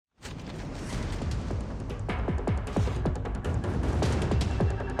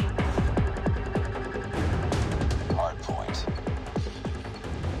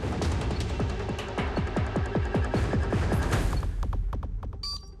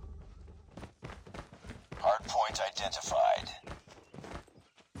Hardpoint identified.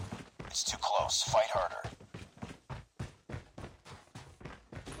 It's too close. Fight harder.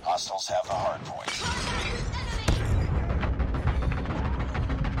 Hostiles have the hardpoint.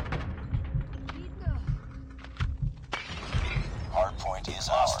 Hardpoint is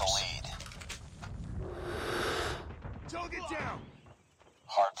ours. The lead. Target down.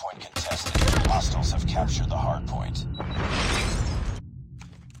 Hardpoint contested. Hostiles have captured the hardpoint.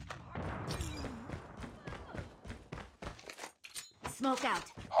 Smoke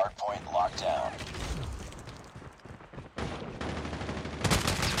out. Hardpoint locked down.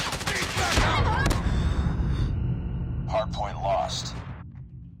 Hardpoint lost.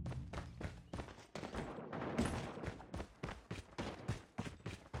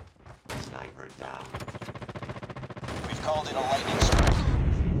 Sniper down. We've called in a lightning strike.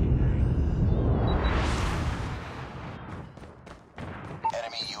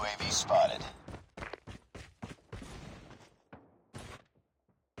 Enemy UAV spotted.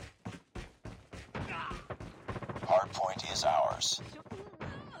 Hardpoint is ours.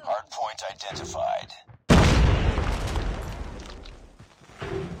 Hardpoint identified.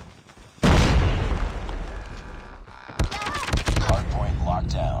 Hardpoint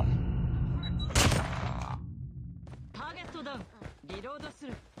locked down. Target down. Reload す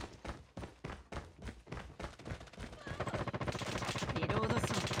る。リロードす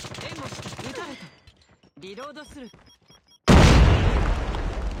る。援護して撃たれた。リロードする。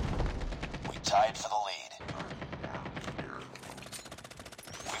We tied for the lead.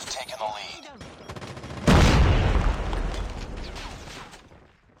 We've taken the lead.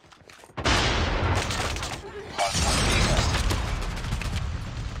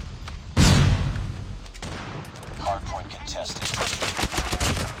 Hardpoint contested.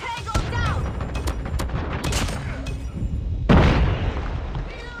 Tango down!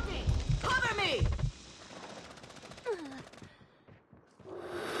 Reloading! Cover me!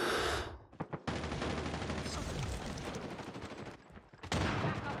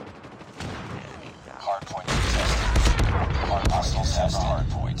 Hardpoint contested. Hostiles have the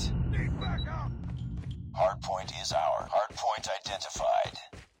hardpoint. Hardpoint is ours. Hardpoint identified.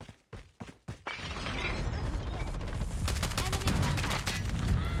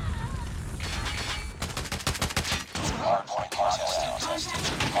 Hardpoint contested.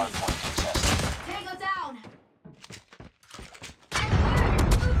 Hardpoint contested. Tango down!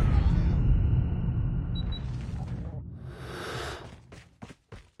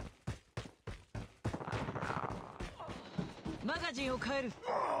 Magazine を変える。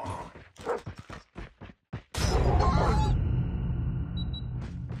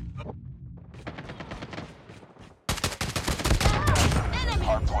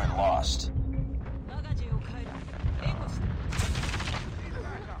Hardpoint lost. マガジンを変える。援護して。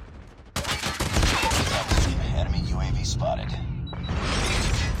Enemy UAV spotted.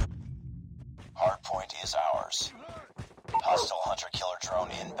 Hardpoint is ours. Hostile hunter-killer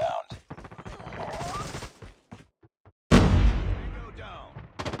drone inbound.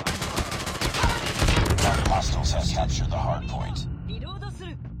 Hostiles have captured the hardpoint. リロードす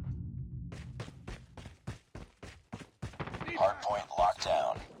る。 Hardpoint locked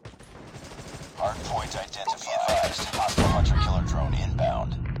down. Hardpoint identified. Hostile hunter-killer drone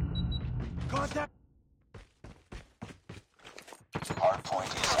inbound. Contact.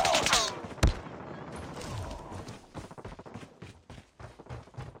 Hardpoint is ours.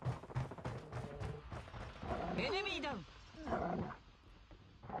 Enemy down.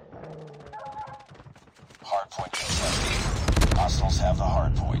 Hardpoint contested. Hostiles have the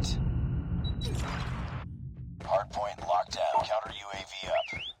hardpoint. Hardpoint locked down. Counter UAV up.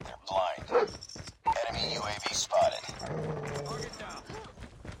 They're blind. Enemy UAV spotted. Target down.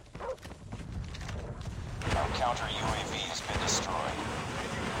 Our counter UAV has been destroyed.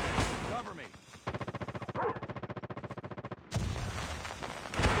 Cover me.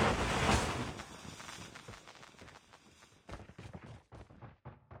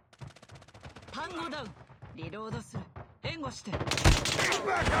 Tango down. リロードする。援護して。 Back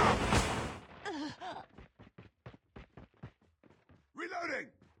up. Reloading.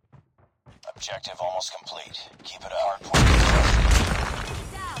 Objective almost complete. Keep it up. Hardpoint contested.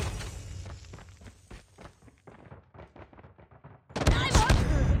 Down!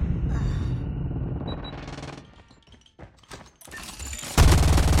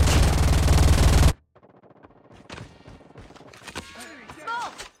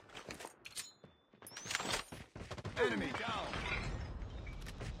 Smoke! Enemy down.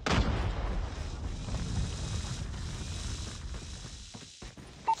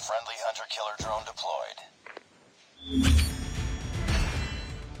 Friendly hunter-killer drone deployed.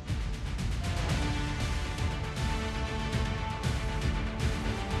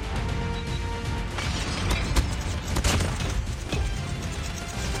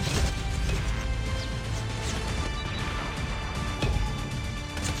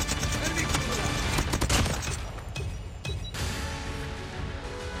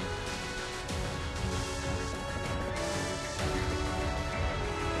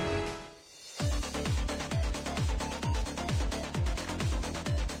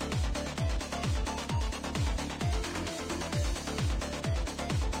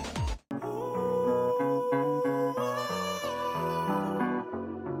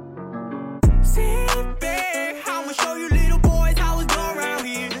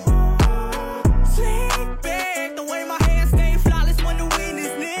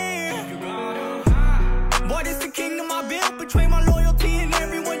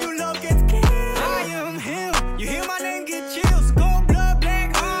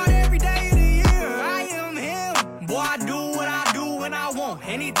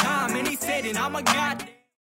 anytime, any setting, I'm a god.